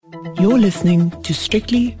You're listening to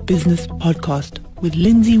Strictly Business Podcast with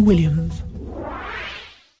Lindsay Williams.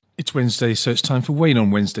 It's Wednesday, so it's time for Wayne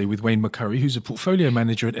on Wednesday with Wayne McCurry, who's a portfolio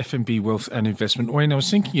manager at FNB Wealth and Investment. Wayne, I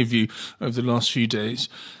was thinking of you over the last few days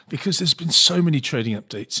because there's been so many trading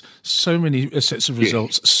updates, so many sets of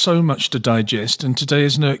results, so much to digest, and today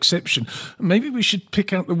is no exception. Maybe we should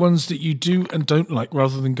pick out the ones that you do and don't like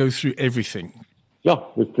rather than go through everything. Yeah,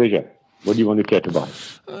 with pleasure. What do you want to chat about?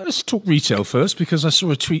 Let's talk retail first, because I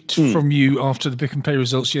saw a tweet from you after the Pick n Pay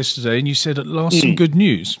results yesterday, and you said at last some good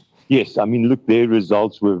news. Yes, I mean, look, their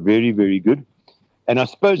results were very, very good. And I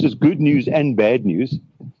suppose there's good news and bad news,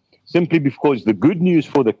 simply because the good news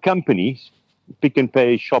for the companies, Pick n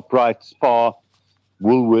Pay, ShopRite, Spar,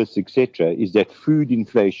 Woolworths, etc., is that food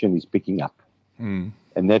inflation is picking up. And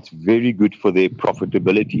that's very good for their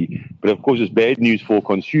profitability. But of course, it's bad news for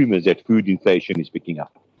consumers that food inflation is picking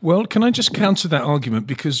up. Well, can I just counter that argument?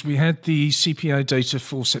 Because we had the CPI data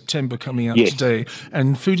for September coming out today,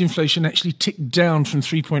 and food inflation actually ticked down from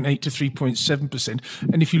 3.8 to 3.7%.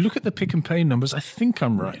 And if you look at the Pick n Pay numbers, I think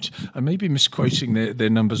I'm right. I may be misquoting their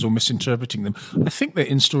numbers or misinterpreting them. I think their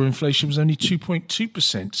in-store inflation was only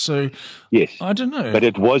 2.2%. So, I don't know. But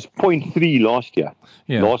it was 0.3 last year,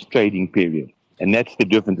 last trading period. And that's the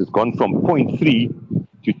difference. It's gone from 0.3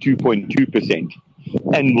 to 2.2%.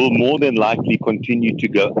 And will more than likely continue to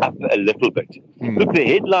go up a little bit. Look, the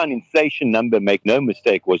headline inflation number, make no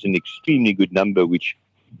mistake, was an extremely good number, which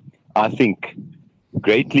I think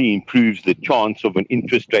greatly improves the chance of an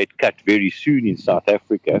interest rate cut very soon in South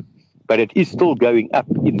Africa. But it is still going up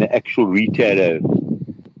in the actual retailer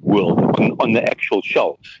world, on the actual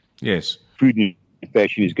shelves. Yes. Food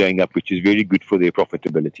inflation is going up, which is very good for their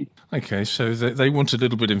profitability. Okay, so they want a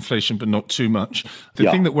little bit of inflation, but not too much. The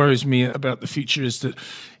thing that worries me about the future is that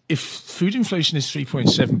if food inflation is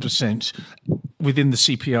 3.7% within the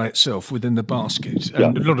CPI itself, within the basket,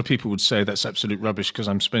 and a lot of people would say that's absolute rubbish because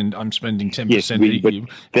I'm spending 10%.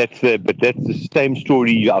 But that's the same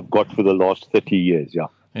story I've got for the last 30 years,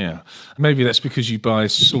 Yeah, maybe that's because you buy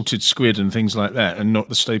salted squid and things like that and not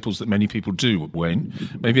the staples that many people do, Wayne.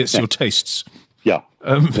 Maybe it's your tastes. Yeah,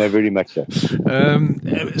 no, very much so. So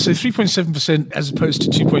 3.7% as opposed to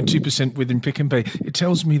 2.2% within Pick n Pay, it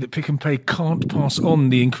tells me that Pick n Pay can't pass on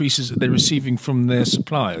the increases that they're receiving from their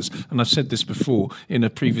suppliers. And I've said this before in a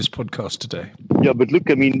previous podcast today. Yeah, but look,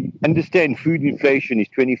 I mean, understand food inflation is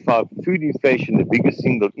 25. Food inflation, the biggest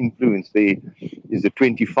single influence there is the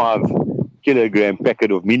 25 kilogram packet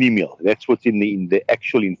of mini meal. That's what's in the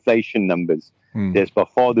actual inflation numbers. That's by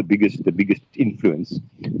far the biggest influence.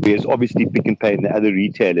 Whereas obviously Pick n Pay and the other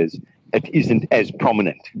retailers, it isn't as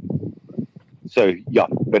prominent. So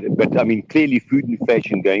but I mean, clearly food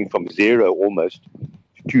inflation going from 0 almost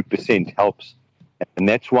to 2% helps, and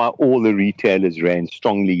that's why all the retailers ran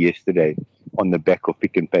strongly yesterday on the back of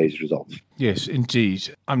Pick n Pay's results. Yes,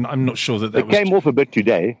 indeed. I'm not sure that it came off a bit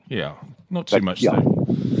today. Yeah, not too much though.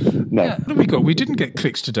 No. Yeah, what have we got? We didn't get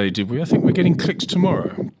clicks today, did we? I think we're getting clicks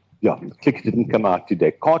tomorrow. Yeah, clicks didn't come out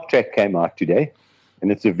today. Cartrack came out today,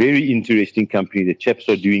 and it's a very interesting company. The chaps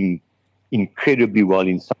are doing incredibly well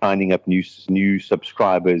in signing up new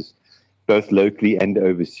subscribers, both locally and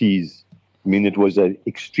overseas. I mean, it was an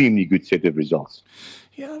extremely good set of results.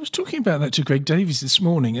 Yeah, I was talking about that to Greg Davies this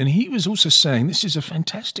morning, and he was also saying this is a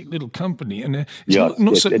fantastic little company, and it's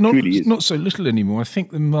not so little anymore. I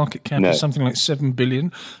think the market cap is something like 7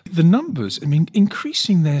 billion. The numbers, I mean,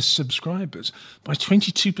 increasing their subscribers by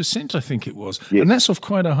 22%, I think it was, and that's off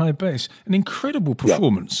quite a high base. An incredible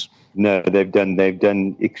performance. No, they've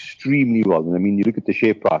done extremely well. And I mean, you look at the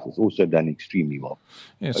share price; it's also done extremely well.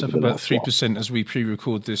 Yeah, it's up about 3% as we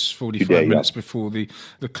pre-record this 45 minutes before the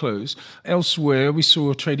close. Elsewhere, we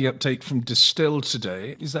saw a trading update from Distell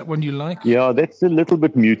today. Is that one you like? Yeah, that's a little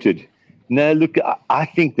bit muted. No, look, I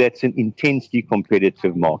think that's an intensely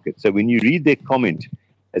competitive market. So when you read their comment,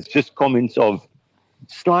 it's just comments of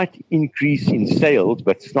slight increase in sales,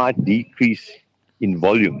 but slight decrease in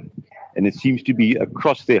volume. And it seems to be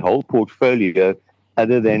across their whole portfolio,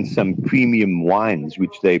 other than some premium wines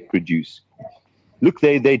which they produce. Look,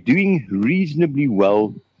 they're doing reasonably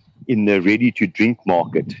well in the ready-to-drink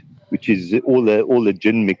market, which is all the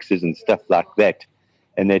gin mixes and stuff like that.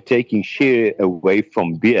 And they're taking share away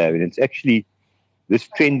from beer. And it's actually, this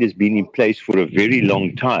trend has been in place for a very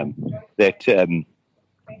long time, that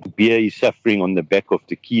beer is suffering on the back of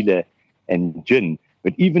tequila and gin.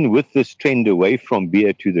 But even with this trend away from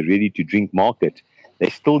beer to the ready-to-drink market, they're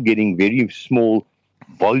still getting very small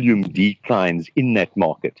volume declines in that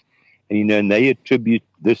market. And they attribute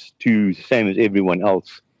this to, same as everyone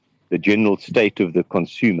else, the general state of the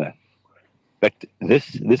consumer. But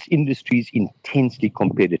this industry is intensely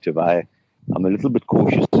competitive. I I'm a little bit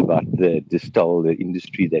cautious about the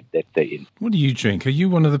industry that they're in. What do you drink? Are you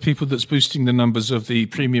one of the people that's boosting the numbers of the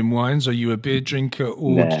premium wines? Are you a beer drinker,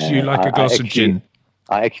 or do you like a glass of gin?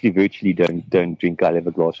 I actually virtually don't drink. I'll have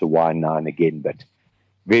a glass of wine now and again, but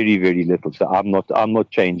very, very little. So I'm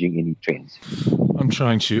not changing any trends. I'm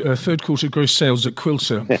trying to. Third quarter gross sales at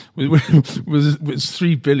Quilter was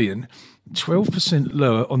 3 billion, 12%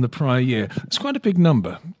 lower on the prior year. It's quite a big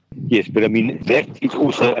number. Yes, but I mean, that is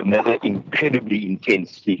also another incredibly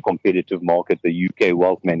intensely competitive market, the UK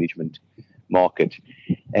wealth management market.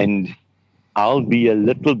 And I'll be a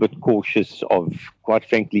little bit cautious of, quite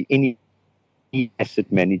frankly, any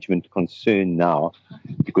asset management concern now,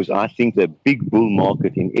 because I think the big bull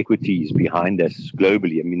market in equity is behind us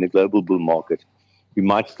globally. I mean, the global bull market, we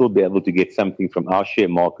might still be able to get something from our share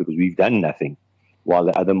market because we've done nothing, while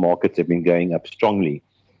the other markets have been going up strongly.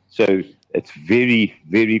 So it's very,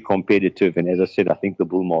 very competitive. And as I said, I think the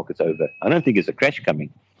bull market's over. I don't think there's a crash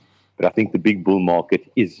coming, but I think the big bull market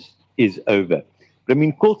is over. But I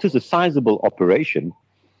mean, Quilter's a sizable operation.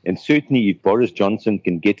 And certainly if Boris Johnson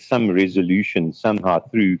can get some resolution somehow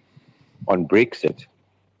through on Brexit,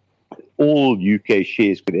 all UK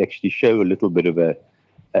shares could actually show a little bit of a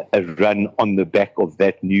run on the back of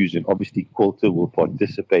that news. And obviously Quilter will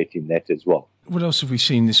participate in that as well. What else have we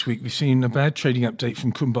seen this week? We've seen a bad trading update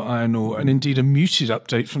from Kumba Iron Ore and indeed a muted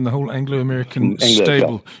update from the whole Anglo-American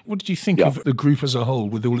stable. Yeah. What did you think of the group as a whole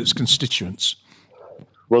with all its constituents?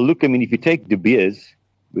 Well, look, I mean, if you take De Beers,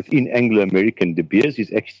 within Anglo-American, De Beers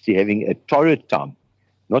is actually having a torrid time.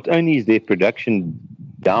 Not only is their production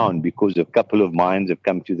down because a couple of mines have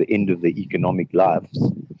come to the end of their economic lives,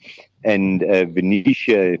 and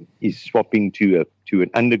Venetia is swapping to an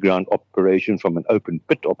underground operation from an open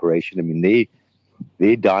pit operation. I mean,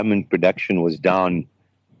 their diamond production was down,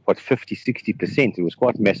 50-60%. It was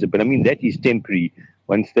quite massive. But I mean, that is temporary.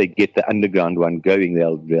 Once they get the underground one going,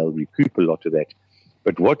 they'll recoup a lot of that.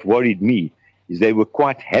 But what worried me is they were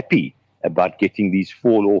quite happy about getting these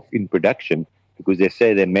fall off in production, because they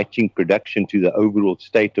say they're matching production to the overall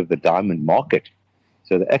state of the diamond market.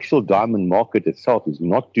 So the actual diamond market itself is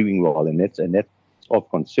not doing well, and that's of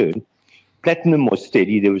concern. Platinum was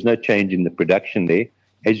steady. There was no change in the production there.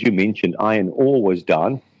 As you mentioned, iron ore was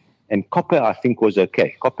down, and copper, I think, was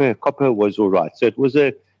okay. Copper was all right. So it was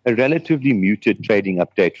a relatively muted trading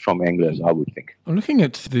update from Anglos, I would think. I'm looking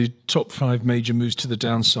at the top 5 major moves to the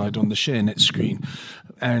downside on the ShareNet screen.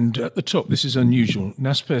 And at the top, this is unusual.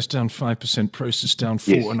 Naspers down 5%, Prosus down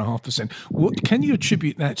 4.5%. What can you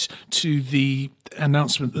attribute that to the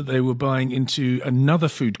announcement that they were buying into another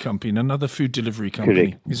food company, another food delivery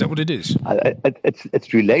company? Correct. Is that what it is?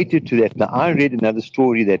 It's related to that. Now, I read another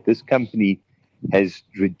story that this company has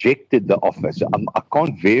rejected the offer. So I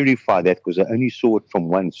can't verify that because I only saw it from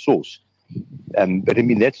one source. But I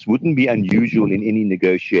mean, that wouldn't be unusual in any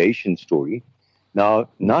negotiation story. Now,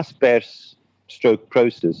 Naspers stroke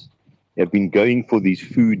Prosus have been going for these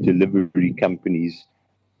food delivery companies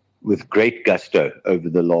with great gusto over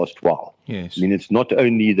the last while. Yes. I mean, it's not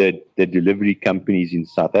only the delivery companies in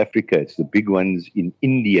South Africa, it's the big ones in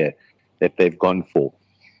India that they've gone for.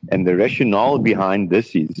 And the rationale behind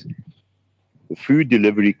this is the food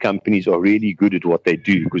delivery companies are really good at what they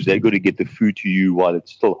do because they've got to get the food to you while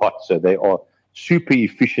it's still hot. So they are super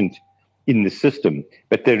efficient in the system,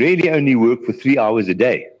 but they really only work for 3 hours a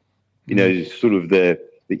day. You know, sort of the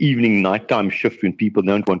evening, nighttime shift when people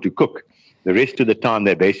don't want to cook. The rest of the time,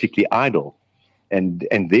 they're basically idle. And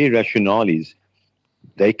their rationale is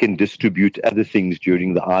they can distribute other things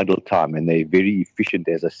during the idle time, and they're very efficient,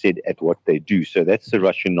 as I said, at what they do. So that's the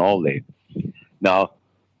rationale there. Now,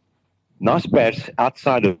 Naspers,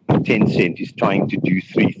 outside of Tencent, is trying to do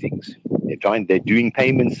 3 things. They're doing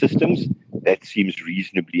payment systems. That seems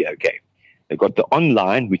reasonably okay. They've got the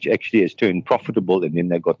online, which actually has turned profitable, and then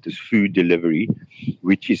they've got this food delivery,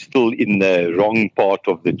 which is still in the wrong part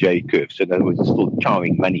of the J curve. So in other words, it's still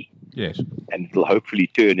chowing money. Yes. And it'll hopefully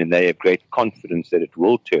turn, and they have great confidence that it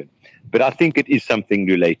will turn. But I think it is something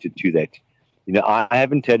related to that. You know, I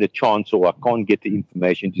haven't had a chance, or I can't get the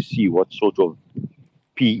information to see what sort of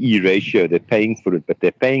PE ratio they're paying for it, but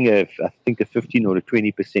they're paying I think a 15 or a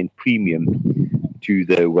 20% premium to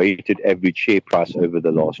the weighted average share price over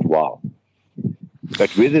the last while. But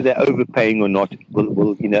whether they're overpaying or not,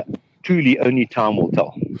 will truly only time will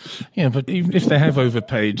tell. Yeah, but even if they have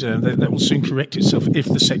overpaid, that will soon correct itself if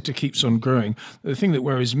the sector keeps on growing. The thing that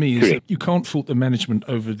worries me is that you can't fault the management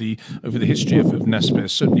over the history of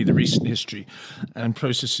Naspers, certainly the recent history, and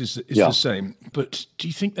Prosus is the same. But do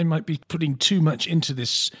you think they might be putting too much into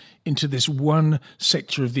this one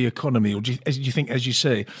sector of the economy, or do you think, as you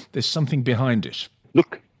say, there's something behind it?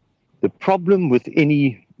 Look, the problem with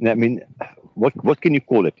what can you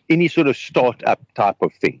call it? Any sort of start-up type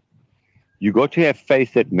of thing. You got to have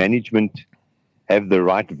faith that management have the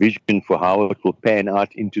right vision for how it will pan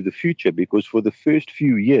out into the future, because for the first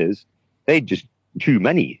few years, they just chew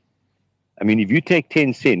money. I mean, if you take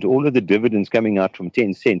Tencent, all of the dividends coming out from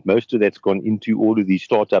Tencent, most of that's gone into all of these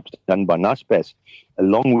startups done by Naspers,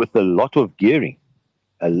 along with a lot of gearing.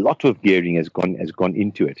 A lot of gearing has gone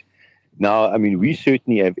into it. Now, I mean, we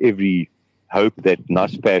certainly have every hope that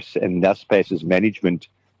Naspers and Naspers's management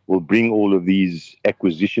will bring all of these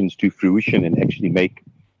acquisitions to fruition and actually make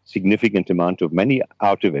significant amount of money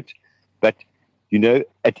out of it. But, you know,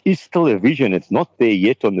 it is still a vision. It's not there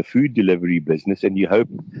yet on the food delivery business, and you hope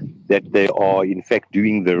that they are, in fact,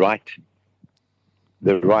 doing the right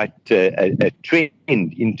trend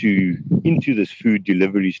into this food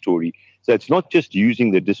delivery story. So it's not just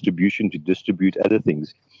using the distribution to distribute other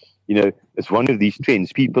things. You know, it's one of these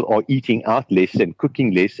trends. People are eating out less and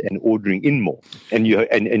cooking less and ordering in more. And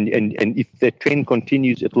if that trend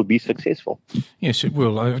continues, it will be successful. Yes, it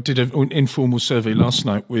will. I did an informal survey last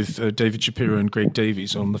night with David Shapiro and Greg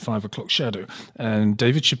Davies on the 5 o'clock shadow. And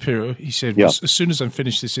David Shapiro, he said, as soon as I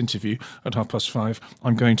finish this interview at 5:30,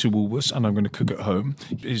 I'm going to Woolworths and I'm going to cook at home.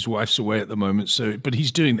 His wife's away at the moment, but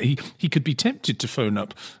he's doing that. He could be tempted to phone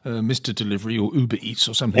up Mr. Delivery or Uber Eats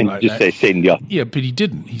or something like that. And just say send, yeah. Yeah, but he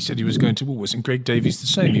didn't. He said he was going to Woolworths, and Greg Davies the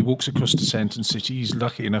same. He walks across to Sandton City. He's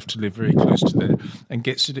lucky enough to live very close to there, and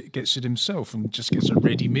gets it himself, and just gets a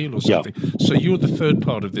ready meal or something. Yeah. So you're the third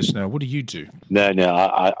part of this now. What do you do? No,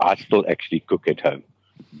 I still actually cook at home.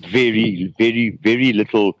 Very, very, very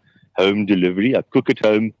little home delivery. I cook at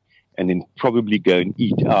home, and then probably go and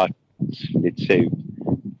eat out. Let's say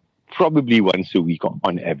probably once a week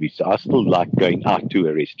on average. So I still like going out to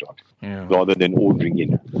a restaurant rather than ordering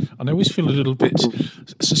in. And I always feel a little bit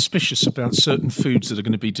suspicious about certain foods that are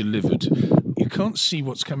going to be delivered. You can't see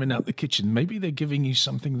what's coming out the kitchen. Maybe they're giving you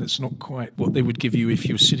something that's not quite what they would give you if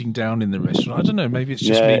you were sitting down in the restaurant. I don't know. Maybe it's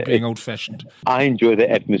just me being old-fashioned. I enjoy the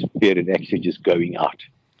atmosphere and actually just going out.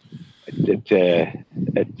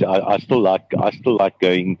 I still like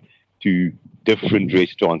going to different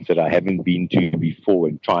restaurants that I haven't been to before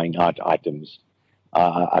and trying out items.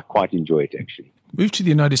 I quite enjoy it, actually. Move to the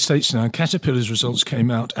United States now. Caterpillar's results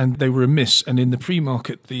came out and they were a miss. And in the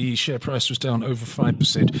pre-market, the share price was down over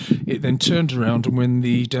 5%. It then turned around, and when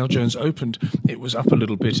the Dow Jones opened, it was up a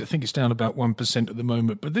little bit. I think it's down about 1% at the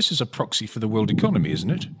moment. But this is a proxy for the world economy,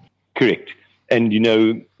 isn't it? Correct. And, you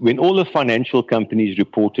know, when all the financial companies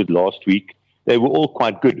reported last week, they were all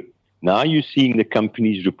quite good. Now you're seeing the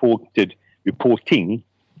companies reporting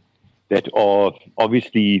that are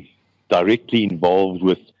obviously directly involved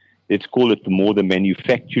with, let's call it the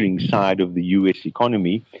manufacturing side of the U.S.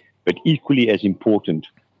 economy, but equally as important,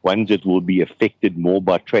 ones that will be affected more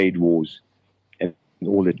by trade wars and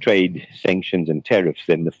all the trade sanctions and tariffs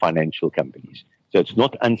than the financial companies. So it's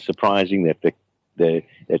not unsurprising that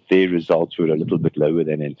their results were a little bit lower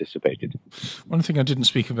than anticipated. One thing I didn't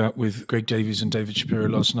speak about with Greg Davies and David Shapiro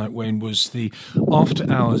last night, Wayne, was the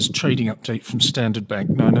after-hours trading update from Standard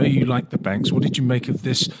Bank. Now, I know you like the banks. What did you make of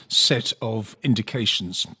this set of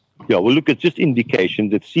indications? Yeah, well, look, it's just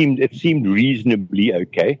indications. It seemed reasonably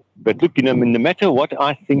okay. But look, you know, I mean, no matter what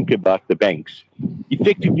I think about the banks,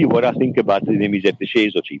 effectively what I think about them is that the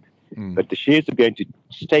shares are cheap. But the shares are going to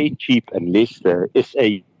stay cheap unless the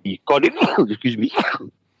SA economy, excuse me,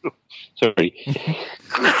 sorry,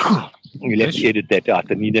 you'll have to edit that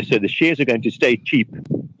out. I mean, so the shares are going to stay cheap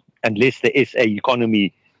unless the SA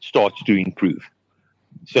economy starts to improve.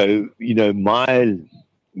 So, you know,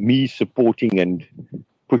 me supporting and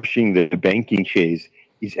pushing the banking shares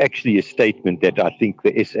is actually a statement that I think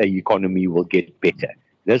the SA economy will get better.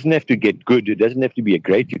 It doesn't have to get good. It doesn't have to be a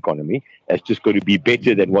great economy. It's just got to be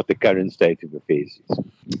better than what the current state of affairs is.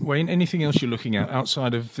 Wayne, anything else you're looking at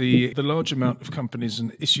outside of the large amount of companies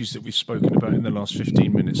and issues that we've spoken about in the last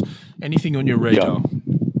 15 minutes? Anything on your radar?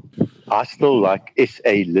 Yeah. I still like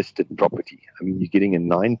SA listed property. I mean, you're getting a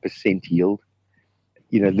 9% yield.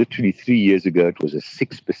 You know, literally 3 years ago, it was a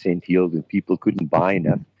 6% yield and people couldn't buy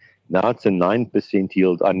enough. Now it's a 9%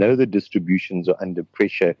 yield. I know the distributions are under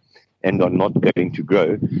pressure and are not going to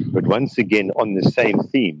grow. But once again, on the same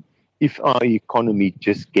theme, if our economy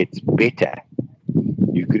just gets better,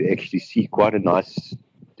 you could actually see quite a nice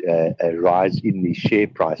a rise in the share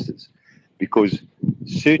prices. Because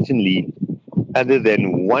certainly, other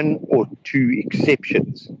than one or two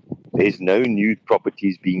exceptions, there's no new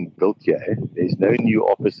properties being built here. There's no new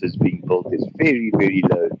offices being built. There's very, very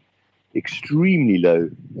low, extremely low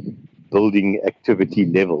building activity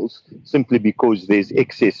levels, simply because there's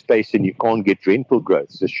excess space and you can't get rental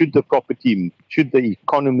growth. So should the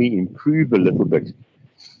economy improve a little bit,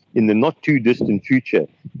 in the not too distant future,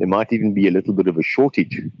 there might even be a little bit of a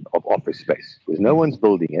shortage of office space because no one's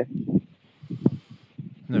building it.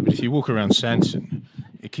 No, but if you walk around Sandton,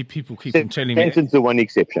 people keep on telling me. Sandton's the one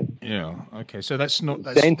exception. Yeah. Okay. So that's not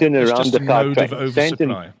Sandton around just the a node of Gautrain.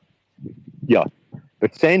 oversupply. Yeah,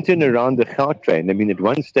 but Sandton around the Gautrain. I mean, at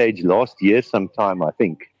one stage last year, sometime I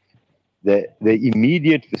think, the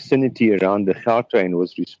immediate vicinity around the Gautrain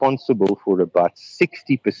was responsible for about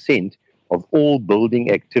 60% of all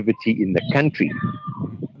building activity in the country.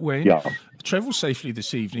 Wayne, yeah. Travel safely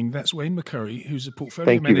this evening. That's Wayne McCurry, who's a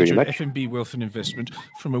portfolio manager at FNB Wealth and Investment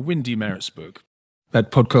from a windy Maritzburg.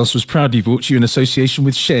 That podcast was proudly brought to you in association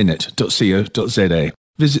with sharenet.co.za.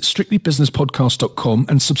 Visit strictlybusinesspodcast.com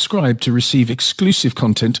and subscribe to receive exclusive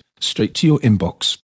content straight to your inbox.